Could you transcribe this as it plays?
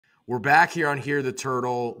We're back here on Hear the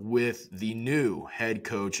Turtle with the new head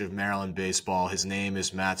coach of Maryland baseball. His name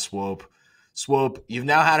is Matt Swope. Swope, you've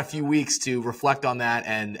now had a few weeks to reflect on that,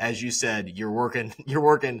 and as you said, you're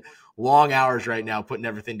working long hours right now, putting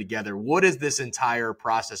everything together. What has this entire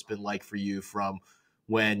process been like for you from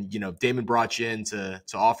when Damon brought you in to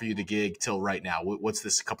offer you the gig till right now? What's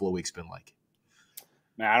this couple of weeks been like?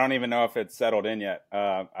 Man, I don't even know if it's settled in yet.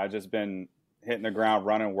 I've just been hitting the ground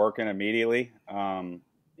running, working immediately.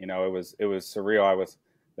 It was surreal.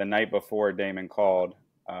 The night before Damon called,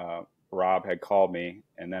 Rob had called me,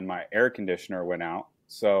 and then my air conditioner went out.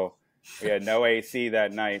 So we had no AC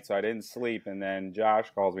that night, so I didn't sleep. And then Josh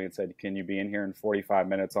calls me and said, "Can you be in here in 45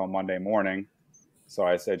 minutes on Monday morning?" So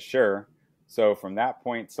I said, "Sure." So from that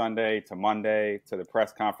point, Sunday to Monday to the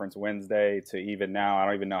press conference Wednesday to even now, I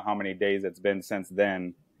don't even know how many days it's been since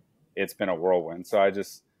then. It's been a whirlwind. So I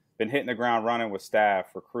just been hitting the ground running with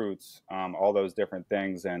staff, recruits, all those different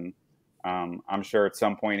things. And I'm sure at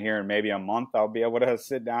some point here in maybe a month, I'll be able to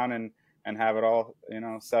sit down and have it all,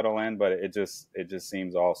 settle in. But it just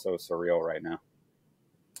seems all so surreal right now.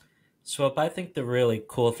 Swope, I think the really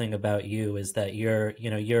cool thing about you is that you're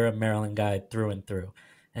a Maryland guy through and through.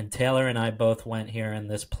 And Taylor and I both went here, and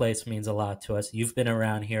this place means a lot to us. You've been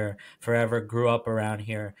around here forever, grew up around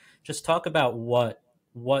here. Just talk about what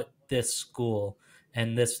this school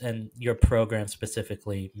and your program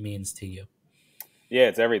specifically means to you. Yeah,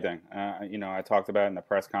 it's everything. I talked about it in the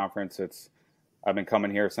press conference. I've been coming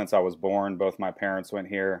here since I was born. Both my parents went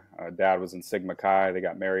here. Dad was in Sigma Chi. They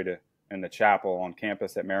got married in the chapel on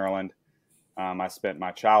campus at Maryland. I spent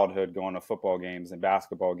my childhood going to football games and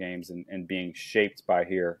basketball games and being shaped by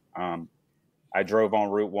here. I drove on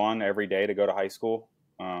Route 1 every day to go to high school.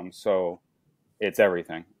 So it's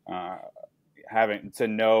everything. Having to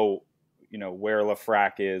know, where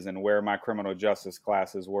LaFrac is and where my criminal justice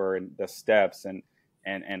classes were and the steps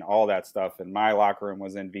and all that stuff. And my locker room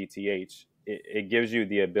was in VTH. It gives you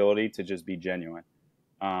the ability to just be genuine.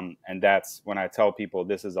 And that's when I tell people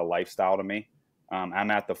this is a lifestyle to me.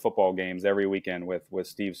 I'm at the football games every weekend with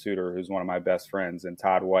Steve Suter, who's one of my best friends, and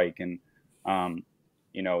Todd Wyke. And,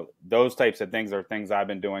 those types of things are things I've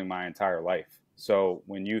been doing my entire life. So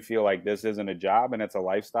when you feel like this isn't a job and it's a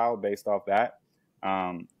lifestyle based off that,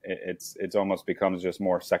 it's almost becomes just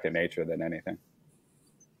more second nature than anything.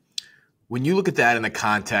 When you look at that in the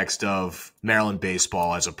context of Maryland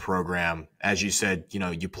baseball as a program, as you said,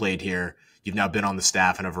 you played here, you've now been on the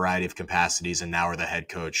staff in a variety of capacities and now are the head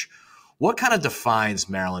coach. What kind of defines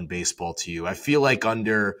Maryland baseball to you? I feel like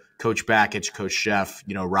under Coach Bakich, Coach Sheff,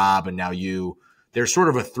 Rob, and now you, there's sort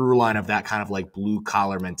of a through line of that kind of like blue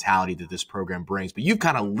collar mentality that this program brings. But you've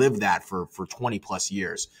kind of lived that for 20 plus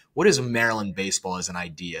years. What is Maryland baseball as an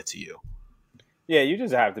idea to you? Yeah, you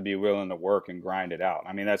just have to be willing to work and grind it out.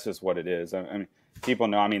 I mean, that's just what it is. I mean, people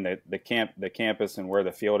know. I mean, the campus and where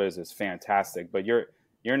the field is fantastic. But you're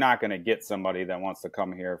not going to get somebody that wants to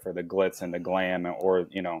come here for the glitz and the glam or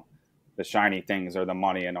the shiny things or the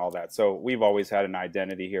money and all that. So we've always had an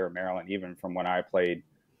identity here in Maryland, even from when I played,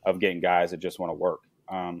 of getting guys that just want to work.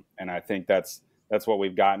 And I think that's what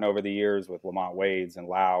we've gotten over the years with Lamont Wades and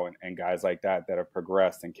Lau and guys like that have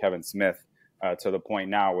progressed, and Kevin Smyth to the point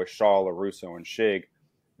now with Shaw, LaRusso, and Shig.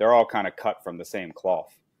 They're all kind of cut from the same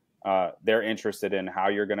cloth. They're interested in how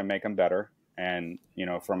you're going to make them better. And,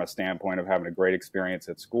 from a standpoint of having a great experience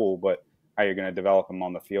at school, but how you're going to develop them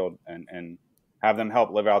on the field and have them help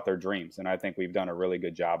live out their dreams. And I think we've done a really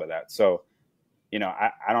good job of that. So,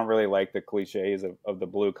 I don't really like the cliches of the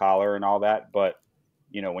blue collar and all that. But,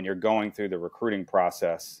 when you're going through the recruiting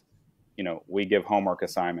process, we give homework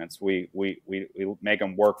assignments. We make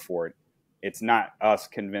them work for it. It's not us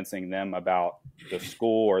convincing them about the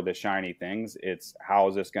school or the shiny things. It's how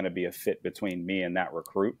is this going to be a fit between me and that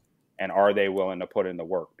recruit? And are they willing to put in the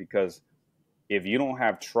work? Because if you don't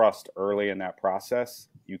have trust early in that process,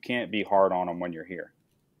 you can't be hard on them when you're here.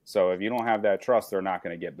 So if you don't have that trust, they're not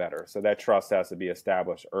going to get better. So that trust has to be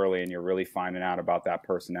established early, and you're really finding out about that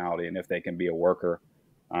personality and if they can be a worker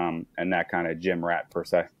and that kind of gym rat per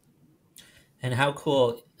se. And how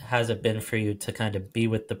cool has it been for you to kind of be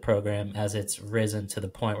with the program as it's risen to the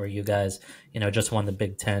point where you guys, just won the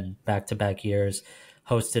Big Ten back-to-back years,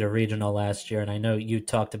 hosted a regional last year. And I know you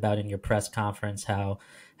talked about in your press conference how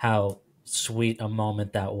sweet a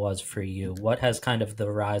moment that was for you. What has kind of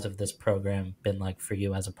the rise of this program been like for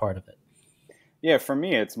you as a part of it? Yeah, for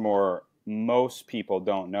me, it's more, most people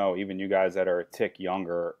don't know, even you guys that are a tick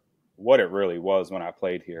younger, what it really was when I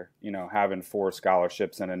played here. Having 4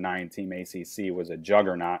 scholarships and a 9-team ACC was a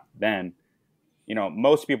juggernaut then.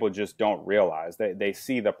 Most people just don't realize. They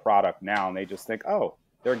see the product now and they just think, oh,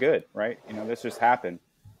 they're good, right? This just happened.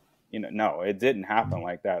 no, it didn't happen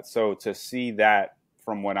like that. So to see that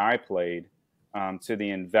from when I played to the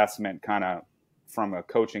investment kind of from a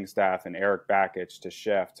coaching staff and Eric Bakich to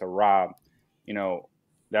Chef to Rob,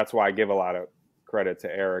 that's why I give a lot of credit to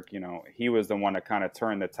Eric. He was the one to kind of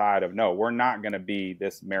turn the tide of, no, we're not going to be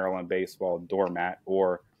this Maryland baseball doormat,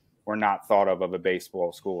 or we're not thought of a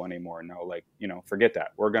baseball school anymore. No, forget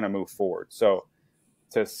that. We're going to move forward. So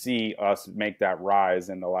to see us make that rise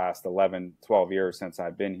in the last 11, 12 years since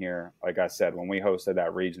I've been here, like I said, when we hosted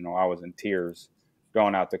that regional, I was in tears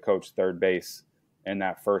going out to coach third base in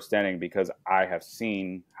that first inning, because I have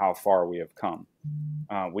seen how far we have come.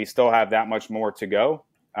 We still have that much more to go,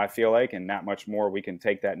 I feel like, and that much more we can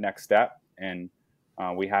take that next step. And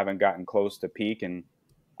we haven't gotten close to peak. And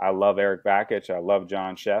I love Eric Bakich, I love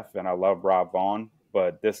John Chef, and I love Rob Vaughn.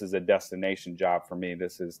 But this is a destination job for me.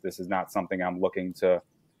 This is not something I'm looking to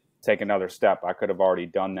take another step. I could have already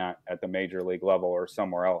done that at the major league level or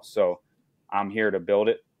somewhere else. So I'm here to build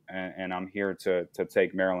it, and I'm here to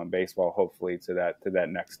take Maryland baseball hopefully to that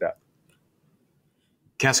next step.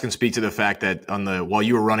 Kess can speak to the fact that while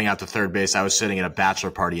you were running out to third base, I was sitting at a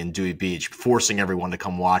bachelor party in Dewey Beach, forcing everyone to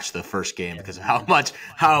come watch the first game because of how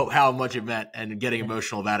much it meant, and getting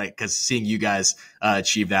emotional about it, because seeing you guys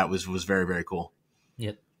achieve that was very, very cool.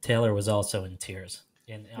 Yeah, Taylor was also in tears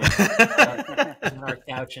on our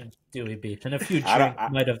couch in Dewey Beach, and a few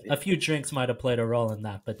drinks might have played a role in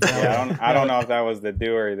that. But I don't know if that was the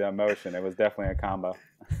dew or the emotion. It was definitely a combo.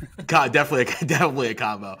 God, definitely a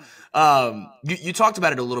combo. You talked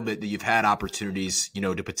about it a little bit, that you've had opportunities,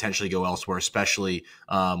 to potentially go elsewhere, especially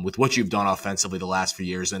with what you've done offensively the last few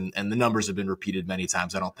years, and the numbers have been repeated many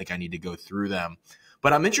times. I don't think I need to go through them.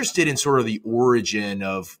 But I'm interested in sort of the origin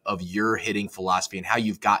of your hitting philosophy and how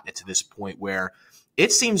you've gotten it to this point where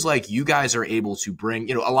it seems like you guys are able to bring,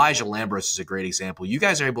 Elijah Lambros is a great example. You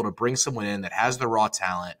guys are able to bring someone in that has the raw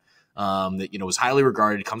talent, that, was highly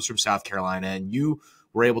regarded, comes from South Carolina, and you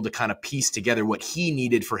were able to kind of piece together what he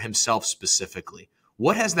needed for himself specifically.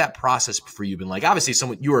 What has that process for you been like? Obviously,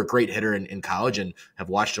 you were a great hitter in college and have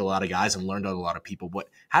watched a lot of guys and learned on a lot of people, but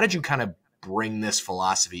how did you kind of bring this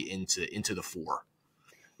philosophy into the fore?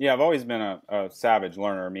 Yeah, I've always been a savage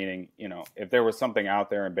learner, meaning, if there was something out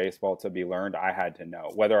there in baseball to be learned, I had to know.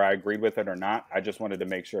 Whether I agreed with it or not, I just wanted to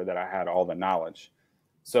make sure that I had all the knowledge.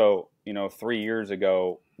 So, 3 years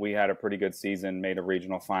ago, we had a pretty good season, made a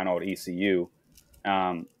regional final at ECU,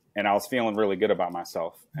 and I was feeling really good about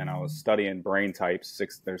myself. And I was studying brain types.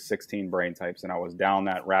 There's 16 brain types, and I was down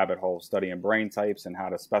that rabbit hole studying brain types and how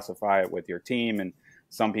to specify it with your team. And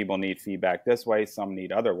some people need feedback this way, some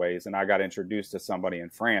need other ways. And I got introduced to somebody in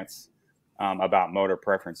France about motor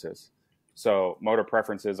preferences. So motor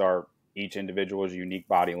preferences are each individual's unique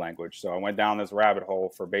body language. So I went down this rabbit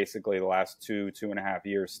hole for basically the last 2.5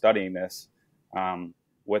 years studying this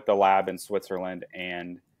with the lab in Switzerland,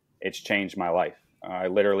 and it's changed my life. I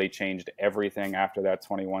literally changed everything after that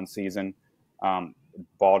 21 season,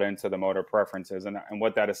 bought into the motor preferences. And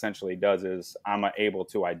what that essentially does is I'm able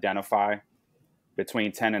to identify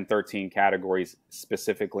between 10 and 13 categories,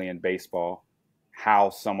 specifically in baseball, how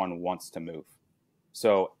someone wants to move.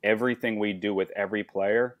 So everything we do with every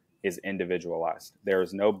player is individualized. There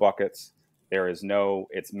is no buckets.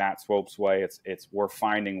 It's Matt Swope's way. It's we're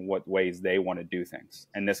finding what ways they want to do things.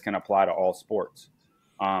 And this can apply to all sports.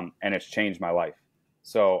 And it's changed my life.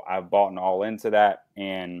 So I've bought all into that.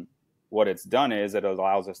 And what it's done is it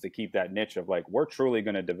allows us to keep that niche of we're truly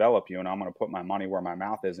going to develop you, and I'm going to put my money where my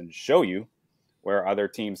mouth is and show you where other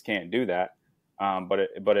teams can't do that.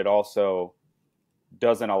 But it also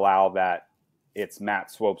doesn't allow that it's Matt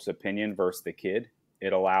Swope's opinion versus the kid.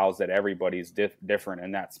 It allows that everybody's different,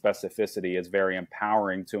 and that specificity is very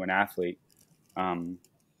empowering to an athlete.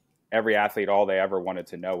 Every athlete, all they ever wanted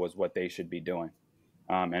to know was what they should be doing.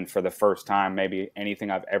 And for the first time, maybe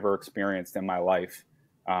anything I've ever experienced in my life,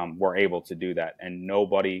 we're able to do that. And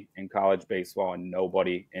nobody in college baseball and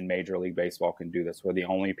nobody in Major League Baseball can do this. We're the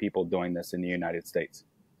only people doing this in the United States.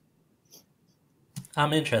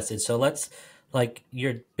 I'm interested. So let's,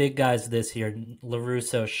 your big guys this year,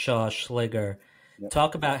 LaRusso, Shaw, Schliger,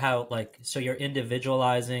 talk about how, so you're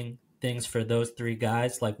individualizing things for those three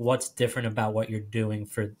guys. What's different about what you're doing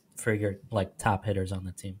for your, top hitters on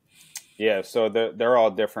the team? Yeah, so they're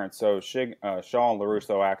all different. So Shaw and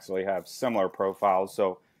LaRusso actually have similar profiles.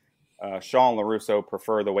 So Shaw and LaRusso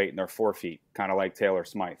prefer the weight in their 4 feet, kind of like Taylor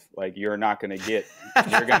Smyth. You're not going to get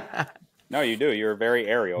 – no, you do. You're very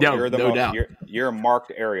aerial. No, you're no doubt. You're a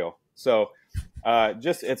marked aerial. So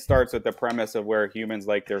it starts with the premise of where humans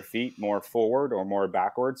like their feet more forward or more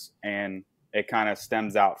backwards, and it kind of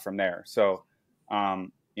stems out from there. So,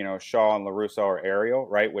 Shaw and LaRusso are aerial,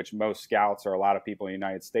 right? Which most scouts or a lot of people in the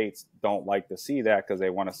United States don't like to see that because they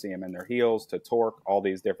want to see them in their heels, to torque, all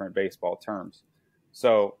these different baseball terms.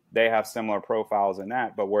 So they have similar profiles in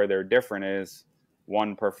that, but where they're different is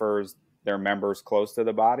one prefers their members close to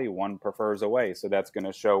the body, one prefers away. So that's going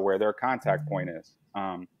to show where their contact point is.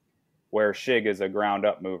 Where Shig is a ground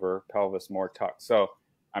up mover, pelvis more tucked. So,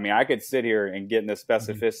 I mean, I could sit here and get in the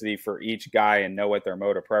specificity for each guy and know what their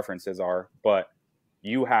mode of preferences are, but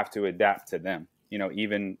you have to adapt to them.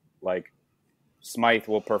 Even like Smyth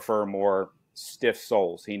will prefer more stiff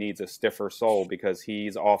soles. He needs a stiffer sole because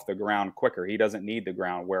he's off the ground quicker. He doesn't need the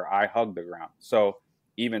ground where I hug the ground. So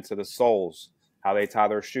even to the soles, how they tie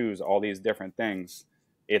their shoes, all these different things,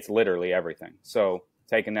 it's literally everything. So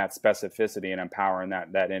taking that specificity and empowering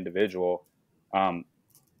that individual,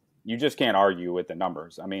 you just can't argue with the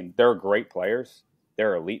numbers. I mean, they're great players.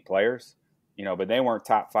 They're elite players, but they weren't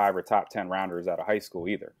top 5 or top 10 rounders out of high school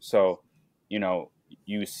either. So,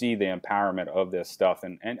 you see the empowerment of this stuff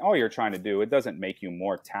and all you're trying to do, it doesn't make you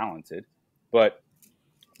more talented, but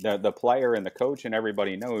the player and the coach and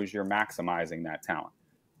everybody knows you're maximizing that talent.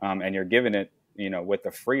 And you're giving it, with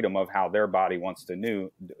the freedom of how their body wants to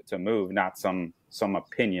move, not some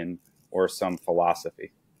opinion or some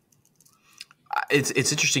philosophy. It's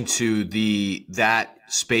interesting too, that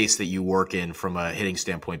space that you work in from a hitting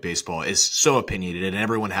standpoint, baseball is so opinionated and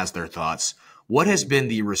everyone has their thoughts. What has been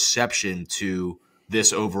the reception to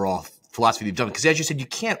this overall philosophy you've done? Because as you said, you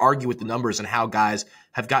can't argue with the numbers and how guys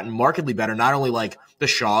have gotten markedly better, not only like the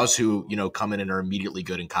Shaws who, come in and are immediately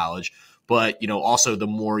good in college, but, also the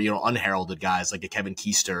more, unheralded guys like a Kevin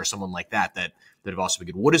Keister or someone like that have also been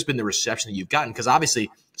good. What has been the reception that you've gotten? Because obviously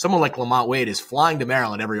someone like Lamont Wade is flying to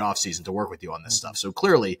Maryland every offseason to work with you on this stuff. So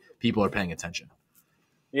clearly people are paying attention.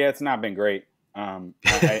 Yeah, it's not been great. I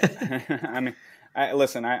mean,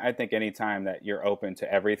 I think anytime that you're open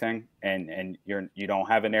to everything and you don't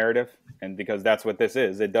have a narrative, and because that's what this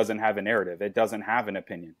is, it doesn't have a narrative. It doesn't have an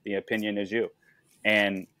opinion. The opinion is you.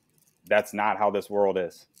 And that's not how this world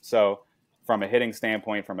is. So from a hitting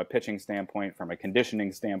standpoint, from a pitching standpoint, from a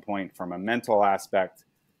conditioning standpoint, from a mental aspect,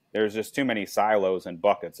 there's just too many silos and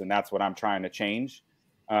buckets. And that's what I'm trying to change.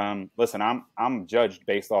 Listen, I'm judged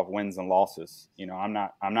based off wins and losses. I'm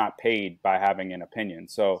not paid by having an opinion.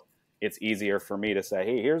 So it's easier for me to say,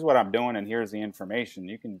 hey, here's what I'm doing and here's the information.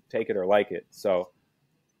 You can take it or like it. So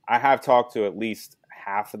I have talked to at least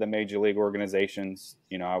half of the major league organizations.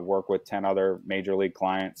 I work with 10 other major league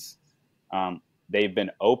clients. They've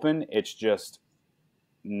been open. It's just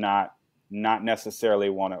not necessarily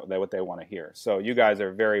what they want to hear. So you guys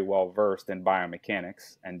are very well versed in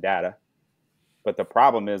biomechanics and data. But the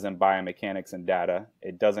problem is in biomechanics and data,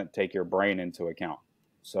 it doesn't take your brain into account.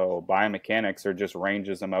 So biomechanics are just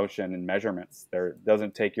ranges of motion and measurements. It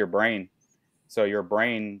doesn't take your brain. So your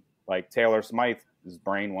brain, like Taylor Smyth, his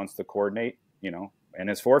brain wants to coordinate, in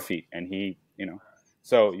his forefeet. And he,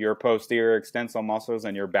 so your posterior extensor muscles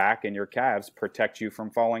and your back and your calves protect you from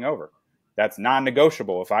falling over. That's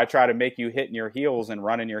non-negotiable. If I try to make you hit in your heels and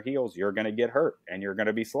run in your heels, you're going to get hurt and you're going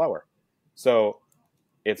to be slower. So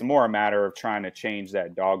it's more a matter of trying to change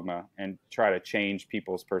that dogma and try to change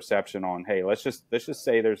people's perception on, hey, let's just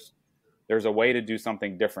say there's a way to do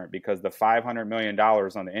something different, because the $500 million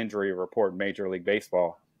on the injury report in Major League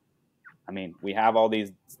Baseball, I mean, we have all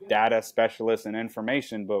these data specialists and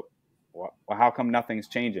information, but how come nothing's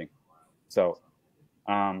changing? So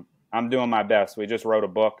I'm doing my best. We just wrote a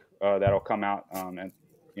book that'll come out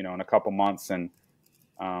in a couple months, and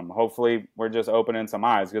hopefully we're just opening some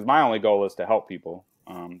eyes, because my only goal is to help people.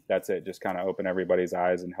 That's it. Just kind of open everybody's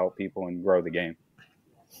eyes and help people and grow the game.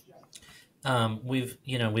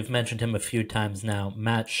 We've mentioned him a few times now.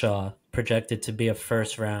 Matt Shaw, projected to be a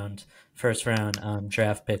first round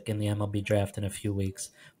draft pick in the MLB draft in a few weeks.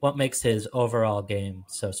 What makes his overall game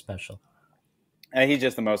so special? He's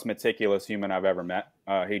just the most meticulous human I've ever met.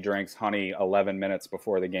 He drinks honey 11 minutes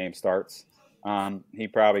before the game starts. He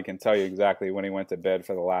probably can tell you exactly when he went to bed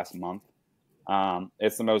for the last month.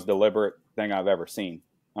 It's the most deliberate thing I've ever seen.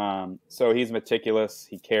 So he's meticulous.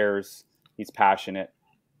 He cares. He's passionate.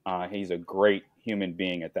 He's a great human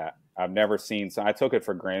being at that. I've never seen, so I took it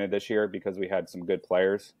for granted this year because we had some good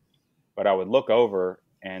players, but I would look over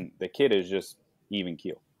and the kid is just even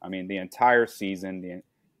keel. I mean, the entire season,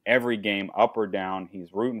 every game up or down,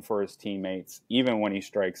 he's rooting for his teammates, even when he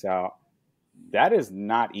strikes out. That is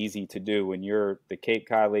not easy to do when you're the Cape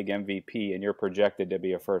Cod League MVP and you're projected to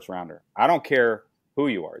be a first rounder. I don't care who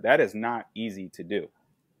you are. That is not easy to do.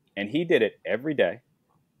 And he did it every day,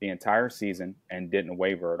 the entire season, and didn't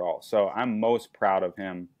waver at all. So I'm most proud of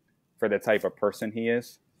him for the type of person he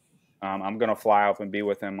is. I'm going to fly up and be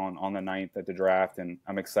with him on the 9th at the draft, and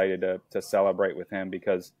I'm excited to celebrate with him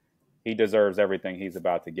because he deserves everything he's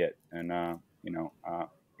about to get. And,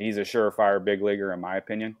 he's a surefire big leaguer, in my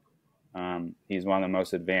opinion. He's one of the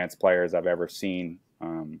most advanced players I've ever seen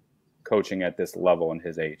coaching at this level in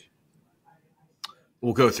his age.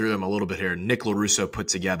 We'll go through them a little bit here. Nick LaRusso put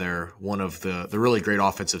together one of the really great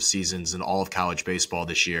offensive seasons in all of college baseball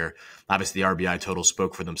this year. Obviously, the RBI totals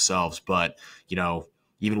spoke for themselves, but,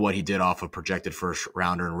 even what he did off of projected first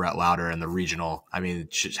rounder and Rhett Lauder and the regional, I mean,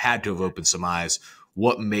 it just had to have opened some eyes.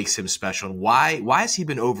 What makes him special, and why has he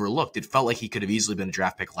been overlooked? It felt like he could have easily been a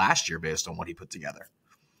draft pick last year based on what he put together.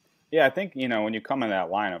 Yeah, I think, when you come in that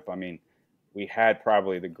lineup, I mean, we had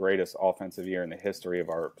probably the greatest offensive year in the history of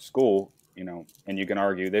our school, and you can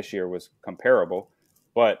argue this year was comparable,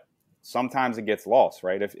 but sometimes it gets lost,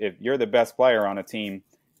 right? If you're the best player on a team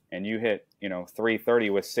and you hit, 330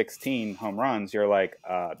 with 16 home runs, you're like,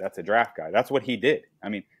 that's a draft guy. That's what he did. I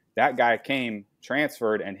mean, that guy came,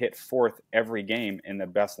 transferred, and hit fourth every game in the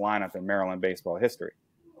best lineup in Maryland baseball history.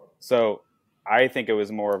 So I think it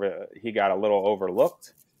was more of he got a little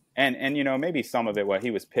overlooked. And maybe some of it,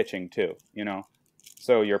 he was pitching too,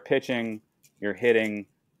 So you're pitching, you're hitting,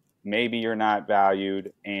 maybe you're not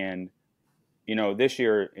valued. And, this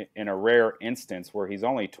year, in a rare instance where he's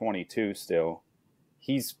only 22 still,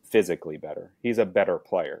 he's physically better. He's a better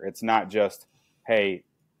player. It's not just, hey,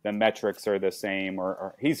 the metrics are the same,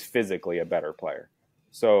 or he's physically a better player.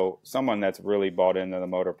 So someone that's really bought into the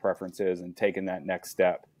motor preferences and taken that next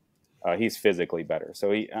step, he's physically better.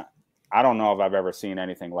 So I don't know if I've ever seen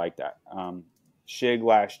anything like that. Shig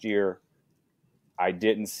last year, I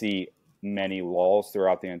didn't see many lulls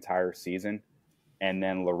throughout the entire season. And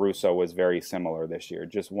then LaRusso was very similar this year.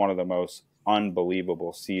 Just one of the most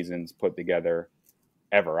unbelievable seasons put together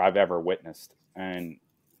I've ever witnessed. And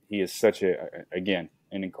he is such an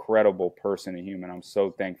incredible person and human. I'm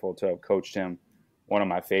so thankful to have coached him, one of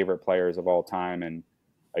my favorite players of all time. And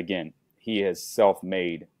again, he has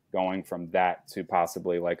self-made going from that to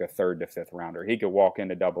possibly like a 3rd to 5th rounder. He could walk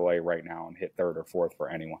into AA right now and hit 3rd or 4th for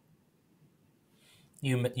anyone.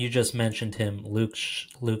 You just mentioned him, Luke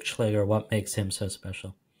Schlager. What makes him so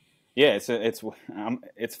special? Yeah,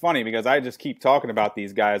 it's funny because I just keep talking about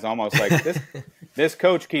these guys almost like this. This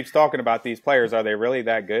coach keeps talking about these players. Are they really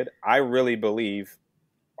that good? I really believe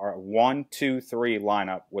our 1, 2, 3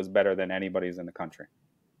 lineup was better than anybody's in the country.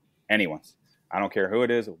 Anyone's. I don't care who it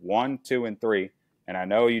is. 1, 2, and 3. And I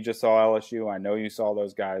know you just saw LSU. I know you saw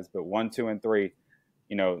those guys, but 1, 2, and 3,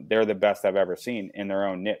 they're the best I've ever seen in their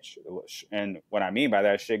own niche. And what I mean by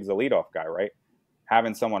that, Shig's a leadoff guy, right?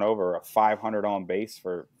 Having someone over a 500 on base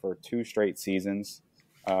for 2 straight seasons,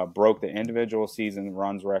 broke the individual season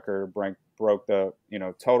runs record, broke the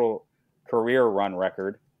total career run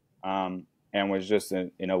record, and was just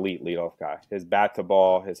an elite leadoff guy. His bat to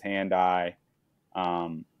ball, his hand eye,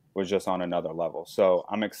 was just on another level. So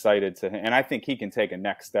I'm excited and I think he can take a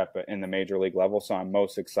next step in the major league level. So I'm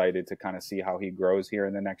most excited to kind of see how he grows here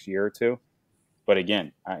in the next year or two. But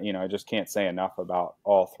again, I just can't say enough about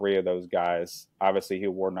all 3 of those guys. Obviously, he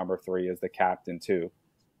wore number 3 as the captain too.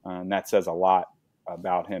 And that says a lot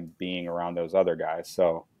about him being around those other guys.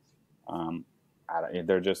 So I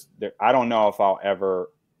don't know if I'll ever,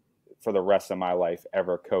 for the rest of my life,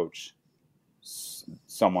 ever coach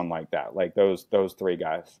someone like that, like those 3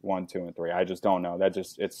 guys, 1, 2, and 3. I just don't know.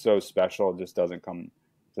 It's so special. It just doesn't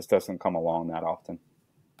come along that often.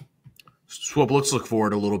 Swope, let's look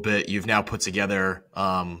forward a little bit. You've now put together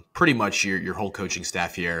pretty much your whole coaching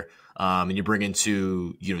staff here, and you bring in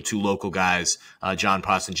 2 local guys, John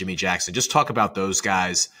Potts and Jimmy Jackson. Just talk about those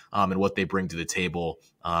guys and what they bring to the table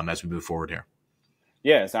as we move forward here.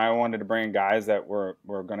 Yes, I wanted to bring guys that were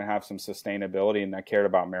going to have some sustainability and that cared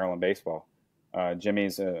about Maryland baseball.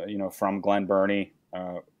 Jimmy's from Glen Burnie,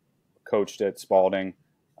 coached at Spalding.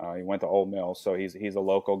 He went to Old Mill, so he's a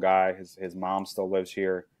local guy. His mom still lives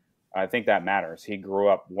here. I think that matters. He grew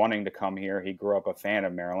up wanting to come here. He grew up a fan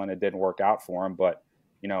of Maryland. It didn't work out for him, but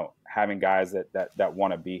having guys that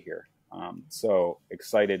want to be here. So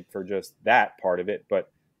excited for just that part of it. But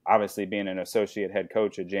obviously, being an associate head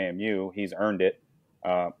coach at JMU, he's earned it.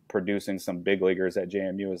 Producing some big leaguers at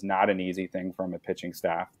JMU is not an easy thing from a pitching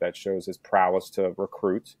staff. That shows his prowess to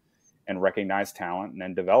recruit and recognize talent and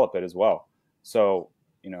then develop it as well. So,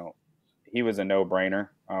 he was a no-brainer.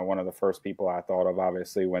 One of the first people I thought of,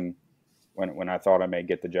 obviously, when I thought I may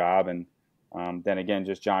get the job. And then again,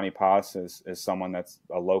 just Johnny Potts is someone that's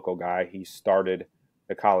a local guy. He started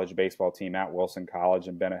the college baseball team at Wilson College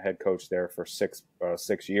and been a head coach there for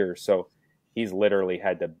 6 years. So he's literally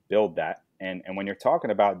had to build that. And when you're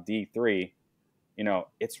talking about D3,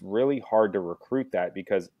 it's really hard to recruit that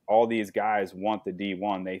because all these guys want the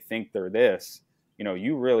D1. They think they're this.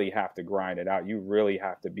 You really have to grind it out. You really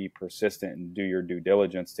have to be persistent and do your due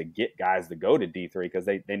diligence to get guys to go to D3 because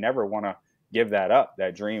they never want to give that up,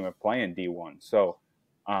 that dream of playing D1. So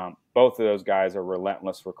both of those guys are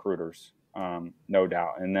relentless recruiters, no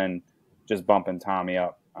doubt. And then just bumping Tommy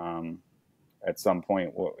up at some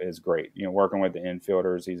point is great. Working with the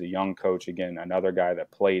infielders. He's a young coach. Again, another guy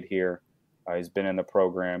that played here. He's been in the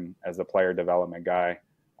program as the player development guy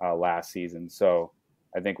last season. So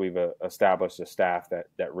I think we've established a staff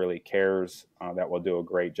that really cares, that will do a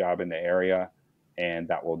great job in the area, and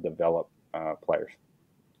that will develop players.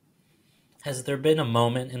 Has there been a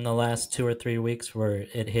moment in the last 2 or 3 weeks where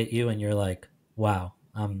it hit you and you're like, wow,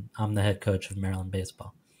 I'm the head coach of Maryland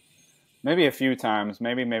baseball? Maybe a few times.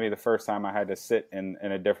 Maybe the first time I had to sit in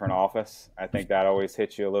a different office. I think that always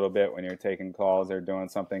hits you a little bit when you're taking calls or doing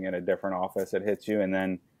something in a different office. It hits you. And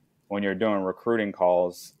then when you're doing recruiting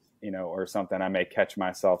calls, or something, I may catch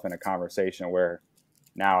myself in a conversation where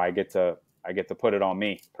now I get to put it on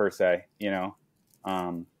me per se,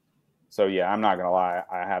 So yeah, I'm not gonna lie.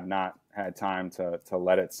 I have not had time to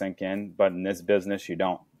let it sink in, but in this business, you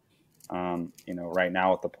don't. Right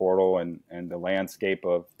now with the portal and the landscape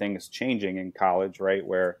of things changing in college, right,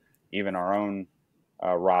 where even our own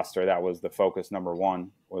roster, that was the focus number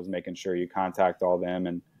one, was making sure you contact all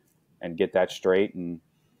them and get that straight and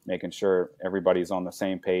making sure everybody's on the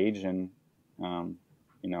same page. And,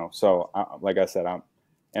 so like I said, I'm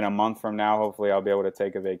in a month from now, hopefully I'll be able to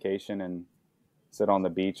take a vacation and sit on the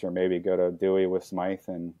beach or maybe go to Dewey with Smyth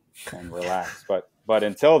and relax. But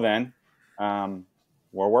until then,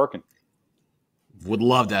 we're working. Would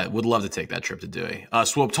love that. Would love to take that trip to Dewey.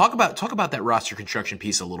 Swope, talk about that roster construction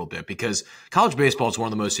piece a little bit, because college baseball is one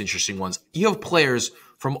of the most interesting ones. You have players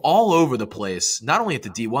from all over the place, not only at the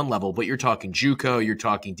D1 level, but you're talking JUCO, you're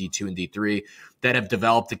talking D2 and D3 that have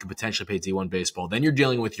developed that could potentially play D1 baseball. Then you're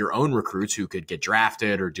dealing with your own recruits who could get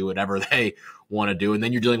drafted or do whatever they want to do, and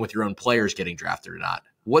then you're dealing with your own players getting drafted or not.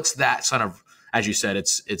 What's that sort of, as you said,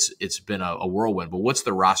 it's been a whirlwind, but what's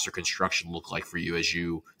the roster construction look like for you as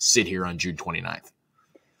you sit here on June 29th?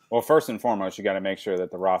 Well, first and foremost, you got to make sure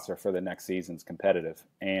that the roster for the next season is competitive.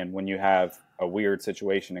 And when you have a weird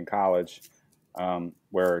situation in college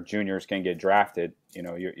where juniors can get drafted,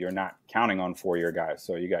 you're not counting on 4-year guys.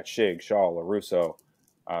 So you got Shig, Shaw, LaRusso,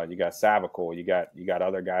 you got Savicle, you got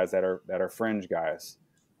other guys that are fringe guys.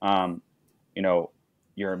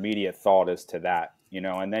 Your immediate thought is to that.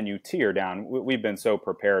 And then you tier down. We've been so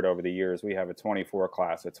prepared over the years. We have a 24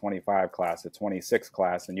 class, a 25 class, a 26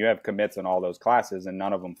 class, and you have commits in all those classes, and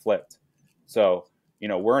none of them flipped. So,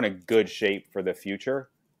 we're in a good shape for the future,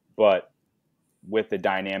 but with the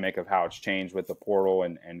dynamic of how it's changed with the portal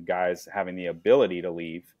and guys having the ability to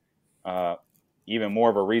leave, even more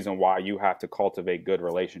of a reason why you have to cultivate good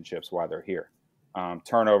relationships while they're here.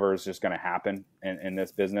 Turnover is just going to happen in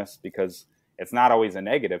this business because it's not always a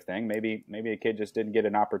negative thing. Maybe a kid just didn't get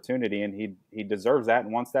an opportunity and he deserves that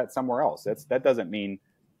and wants that somewhere else. That doesn't mean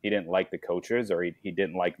he didn't like the coaches or he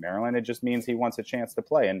didn't like Maryland. It just means he wants a chance to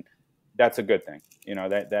play. And that's a good thing.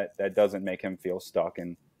 That doesn't make him feel stuck.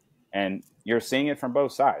 And you're seeing it from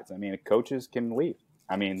both sides. I mean, coaches can leave.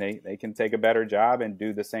 I mean, they can take a better job and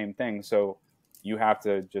do the same thing. So you have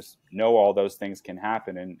to just know all those things can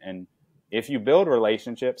happen. And if you build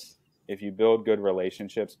relationships, if you build good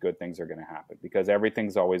relationships, good things are going to happen because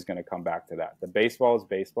everything's always going to come back to that. The baseball is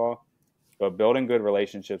baseball, but building good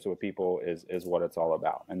relationships with people is what it's all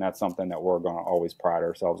about. And that's something that we're going to always pride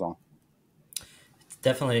ourselves on.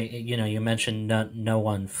 Definitely, you mentioned no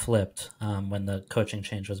one flipped when the coaching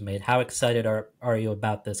change was made. How excited are you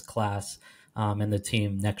about this class and the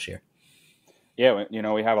team next year? Yeah,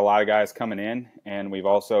 we have a lot of guys coming in, and we've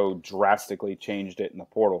also drastically changed it in the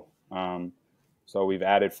portal. So we've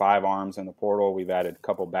added 5 arms in the portal. We've added a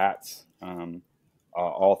couple bats,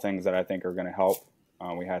 all things that I think are going to help.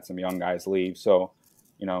 We had some young guys leave. So,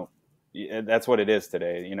 that's what it is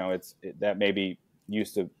today. That maybe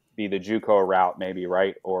used to be the JUCO route maybe,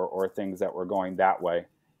 right? Or things that were going that way.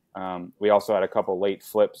 We also had a couple late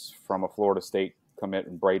flips from a Florida State commit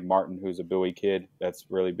and Braden Martin, who's a Bowie kid. That's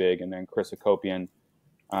really big. And then Chris Akopian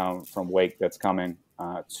from Wake that's coming.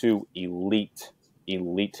 2 elite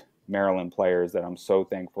Maryland players that I'm so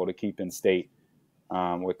thankful to keep in state,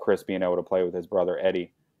 with Chris being able to play with his brother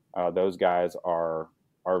Eddie. Those guys are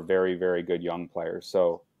very, very good young players.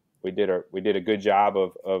 So we did a good job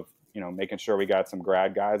of making sure we got some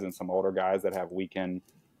grad guys and some older guys that have weekend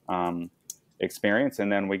experience, and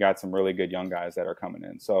then we got some really good young guys that are coming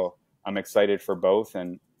in. So I'm excited for both.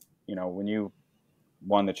 And when you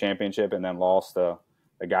won the championship and then lost the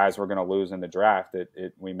the guys we're going to lose in the draft,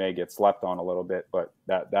 we may get slept on a little bit, but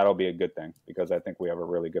that'll be a good thing because I think we have a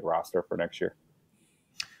really good roster for next year.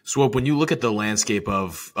 Swope, when you look at the landscape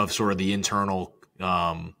of sort of the internal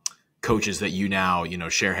coaches that you now,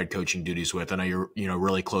 share head coaching duties with, I know you're,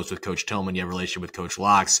 really close with Coach Tillman. You have a relationship with Coach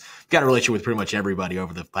Locks. You've got a relationship with pretty much everybody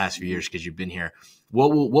over the past few years because you've been here.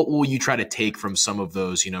 What will you try to take from some of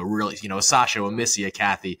those, really, a Sasha, a Missy, a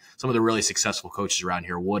Kathy, some of the really successful coaches around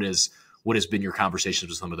here? What has been your conversations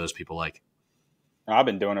with some of those people like? I've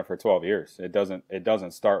been doing it for 12 years. It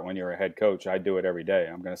doesn't start when you're a head coach. I do it every day.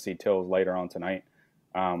 I'm going to see Tills later on tonight.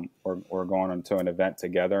 We're going into an event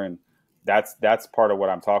together, and that's part of what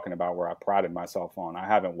I'm talking about, where I prided myself on. I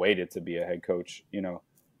haven't waited to be a head coach,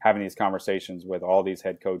 having these conversations with all these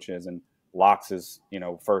head coaches. And Locks'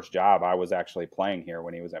 first job, I was actually playing here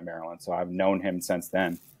when he was at Maryland. So I've known him since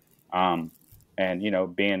then. And,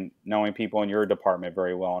 knowing people in your department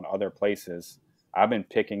very well and other places, I've been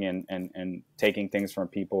picking and taking things from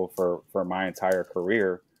people for my entire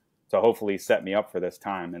career to hopefully set me up for this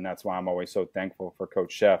time. And that's why I'm always so thankful for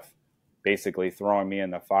Coach Sheff basically throwing me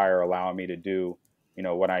in the fire, allowing me to do,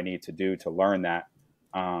 what I need to do to learn that.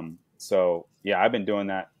 So yeah, I've been doing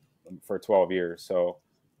that for 12 years. So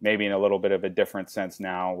maybe in a little bit of a different sense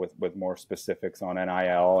now with more specifics on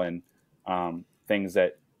NIL and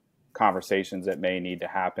conversations that may need to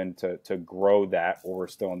happen to grow that, or we're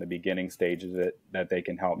still in the beginning stages that they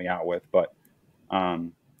can help me out with. But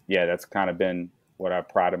yeah, that's kind of been what I've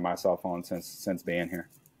prided myself on since being here.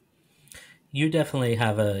 You definitely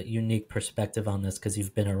have a unique perspective on this because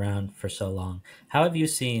you've been around for so long. How have you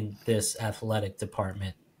seen this athletic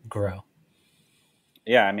department grow?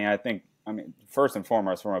 Yeah, I think first and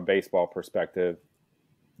foremost, from a baseball perspective,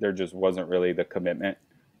 there just wasn't really the commitment.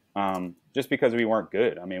 Just because we weren't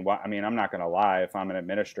good. I'm not going to lie. If I'm an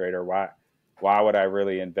administrator, why would I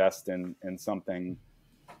really invest in something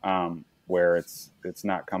where it's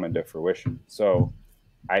not coming to fruition? So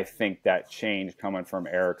I think that change coming from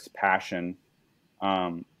Eric's passion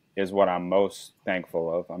is what I'm most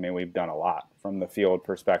thankful of. We've done a lot, from the field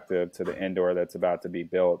perspective to the indoor that's about to be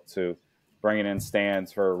built, to bringing in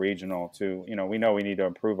stands for a regional, to, we know we need to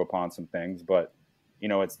improve upon some things, but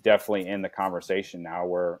it's definitely in the conversation now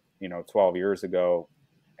where, 12 years ago,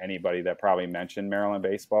 anybody that probably mentioned Maryland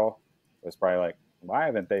baseball was probably like, why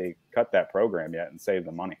haven't they cut that program yet and saved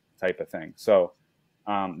the money, type of thing. So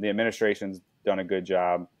the administration's done a good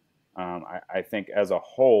job. I think as a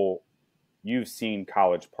whole, you've seen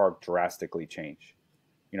College Park drastically change.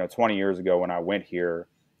 20 years ago when I went here,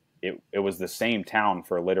 it was the same town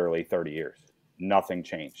for literally 30 years. Nothing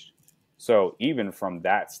changed. So even from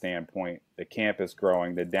that standpoint, the campus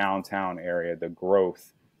growing, the downtown area, the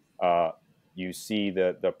growth, you see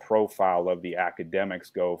the profile of the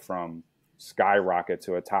academics go from skyrocket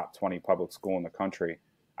to a top 20 public school in the country.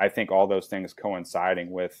 I think all those things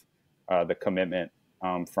coinciding with the commitment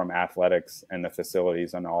from athletics and the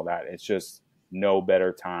facilities and all that, it's just no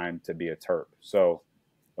better time to be a Terp. So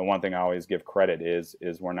the one thing I always give credit is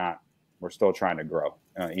we're still trying to grow,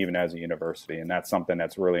 even as a university. And that's something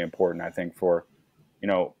that's really important, I think, for,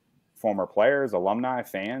 former players, alumni,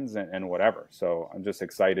 fans, and whatever. So I'm just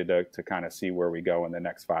excited to kind of see where we go in the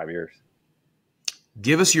next 5 years.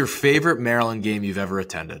 Give us your favorite Maryland game you've ever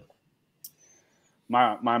attended.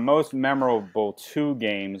 My most memorable 2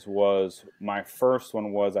 games was, my first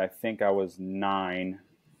one was, I think I was 9,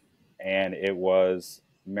 and it was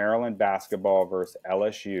Maryland basketball versus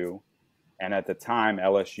LSU. And at the time,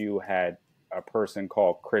 LSU had a person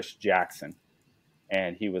called Chris Jackson,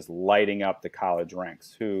 and he was lighting up the college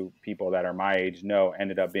ranks, who people that are my age know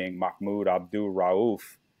ended up being Mahmoud Abdul-Rauf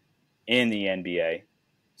in the NBA.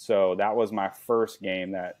 So that was my first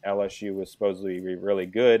game that LSU was supposed to be really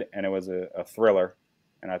good, and it was a thriller.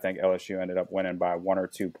 And I think LSU ended up winning by 1 or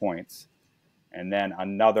 2 points. And then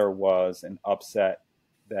another was an upset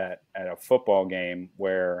that at a football game,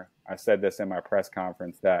 where I said this in my press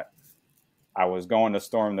conference, that I was going to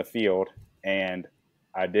storm the field and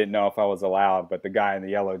I didn't know if I was allowed, but the guy in the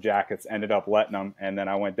yellow jackets ended up letting them. And then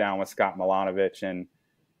I went down with Scott Milanovic and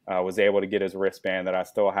was able to get his wristband that I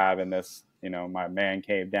still have in this, my man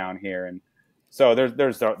cave down here. And so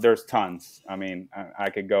there's tons. I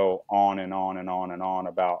could go on and on and on and on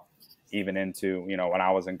about, even into, when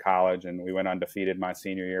I was in college and we went undefeated my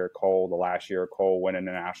senior year at Cole, the last year at Cole, winning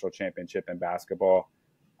the national championship in basketball.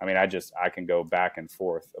 I can go back and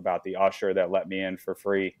forth about the usher that let me in for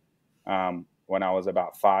free. When I was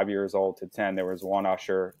about 5 years old to 10, there was one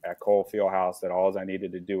usher at Cole Fieldhouse that all I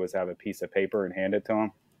needed to do was have a piece of paper and hand it to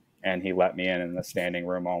him, and he let me in the standing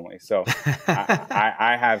room only. So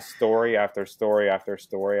I have story after story after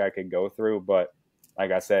story I could go through, but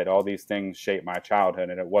like I said, all these things shaped my childhood,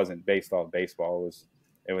 and it wasn't based off baseball.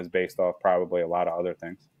 It was based off probably a lot of other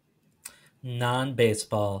things.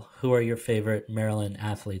 Non-baseball, who are your favorite Maryland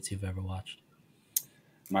athletes you've ever watched?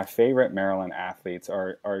 My favorite Maryland athletes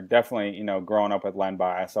are definitely, growing up with Len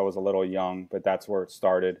Bias, I was a little young, but that's where it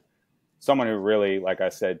started. Someone who really, like I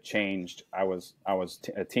said, changed.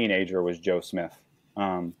 A teenager was Joe Smyth.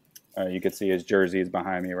 You could see his jerseys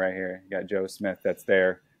behind me right here. You got Joe Smyth that's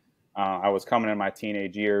there. I was coming in my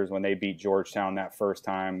teenage years when they beat Georgetown that first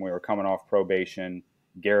time. We were coming off probation.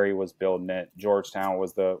 Gary was building it. Georgetown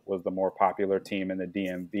was the more popular team in the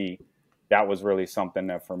DMV. That was really something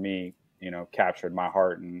that for me, captured my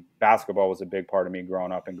heart. And basketball was a big part of me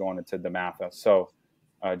growing up and going into DeMatha. So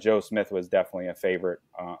Joe Smyth was definitely a favorite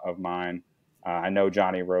of mine. I know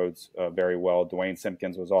Johnny Rhodes very well. Dwayne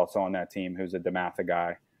Simpkins was also on that team, who's a DeMatha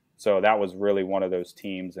guy. So that was really one of those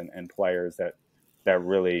teams and players that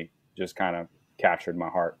really just kind of captured my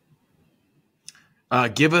heart.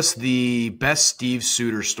 Give us the best Steve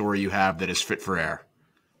Suter story you have that is fit for air.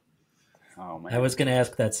 Oh man, I was going to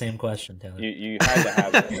ask that same question, Taylor. You had to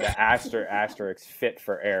have the asterisk fit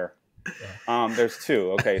for air. Yeah. There's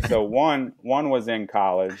two. Okay, so one was in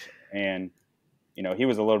college, and he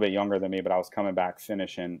was a little bit younger than me, but I was coming back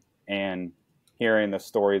finishing and hearing the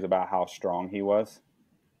stories about how strong he was.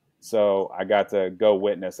 So I got to go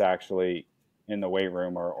witness actually in the weight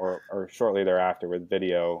room or shortly thereafter with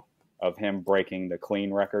video of him breaking the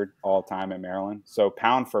clean record all time at Maryland. So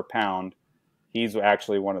pound for pound, he's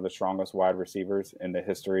actually one of the strongest wide receivers in the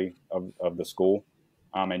history of the school.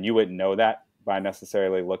 And you wouldn't know that by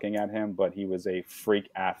necessarily looking at him, but he was a freak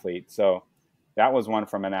athlete. So that was one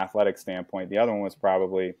from an athletic standpoint. The other one was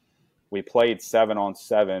probably we played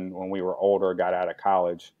 7-on-7 when we were older, got out of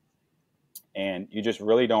college. And you just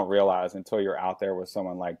really don't realize until you're out there with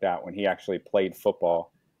someone like that when he actually played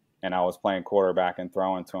football and I was playing quarterback and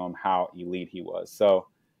throwing to him how elite he was. So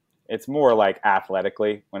it's more like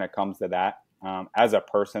athletically when it comes to that. As a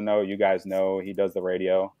person, though, you guys know he does the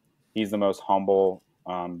radio. He's the most humble,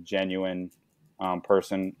 genuine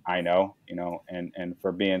person I know, and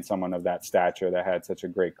for being someone of that stature that had such a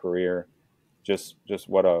great career, just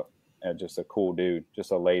a cool dude,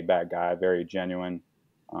 just a laid back guy, very genuine,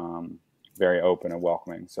 very open and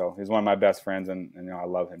welcoming. So he's one of my best friends, and I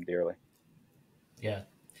love him dearly. Yeah.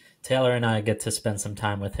 Taylor and I get to spend some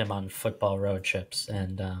time with him on football road trips,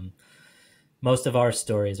 and most of our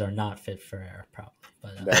stories are not fit for air, probably.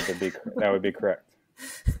 But that would be correct.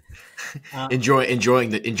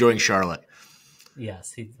 Enjoying Charlotte.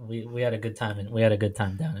 Yes, we had a good time, and we had a good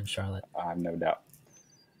time down in Charlotte. I have no doubt.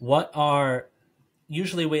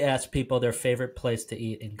 Usually we ask people their favorite place to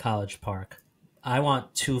eat in College Park. I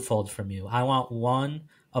want twofold from you. I want one,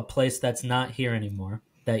 a place that's not here anymore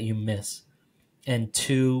that you miss, and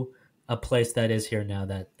two, a place that is here now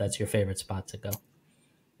that's your favorite spot to go.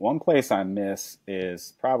 One place I miss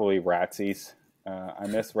is probably Ratsy's. I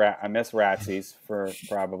miss Ratsy's for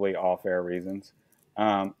probably all fair reasons,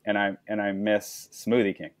 and I miss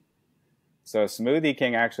Smoothie King. So Smoothie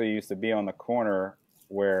King actually used to be on the corner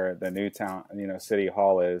where the Newtown, City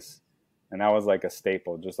Hall is, and that was like a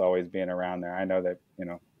staple, just always being around there. I know that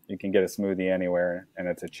you can get a smoothie anywhere, and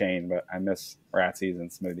it's a chain, but I miss Ratsy's and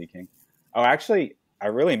Smoothie King. Oh, actually, I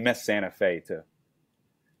really miss Santa Fe too.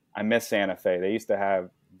 I miss Santa Fe. They used to have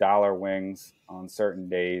dollar wings on certain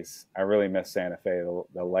days. I really miss Santa Fe,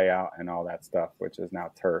 the layout and all that stuff, which is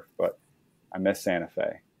now turf, but I miss Santa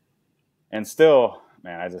Fe. And still,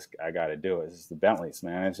 man, I got to do it. It's just the Bentleys,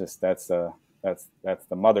 man. It's just, that's the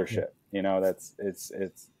mothership,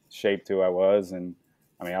 it's shaped who I was. And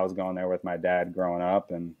I mean, I was going there with my dad growing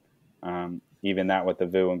up, and even that with the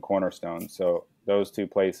VU and Cornerstone. So those two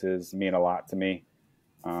places mean a lot to me,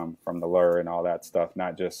 from the lure and all that stuff,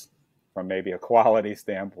 not just from maybe a quality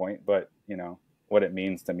standpoint, but what it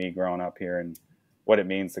means to me growing up here and what it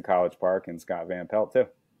means to College Park and Scott Van Pelt too.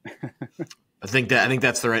 I think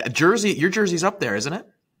that's the right jersey. Your jersey's up there, isn't it?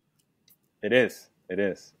 It is.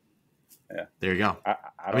 Yeah. There you go.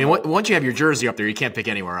 I mean, once you have your jersey up there, you can't pick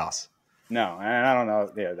anywhere else. No, and I don't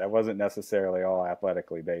know. Yeah, that wasn't necessarily all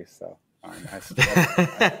athletically based. So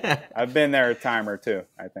I've been there a time or two,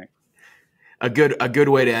 I think. A good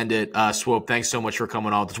way to end it. Swope, thanks so much for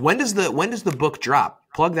coming on. When does the book drop?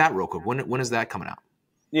 Plug that real quick. When is that coming out?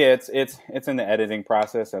 Yeah, it's in the editing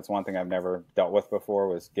process. That's one thing I've never dealt with before,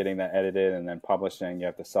 was getting that edited and then publishing. You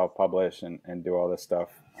have to self-publish and do all this stuff.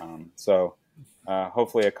 So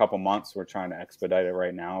hopefully a couple months. We're trying to expedite it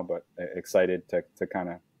right now, but excited to kind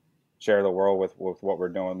of share the world with what we're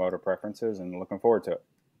doing with Motor Preferences, and looking forward to it.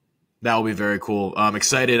 That will be very cool. I'm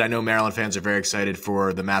excited. I know Maryland fans are very excited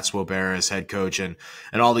for the Matt Swope era as head coach and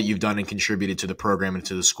all that you've done and contributed to the program and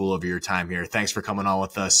to the school over your time here. Thanks for coming on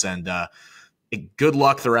with us, and good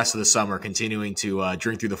luck the rest of the summer continuing to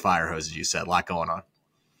drink through the fire hose, as you said. A lot going on.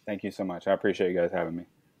 Thank you so much. I appreciate you guys having me.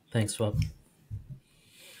 Thanks, Swope.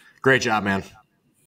 Great job, man.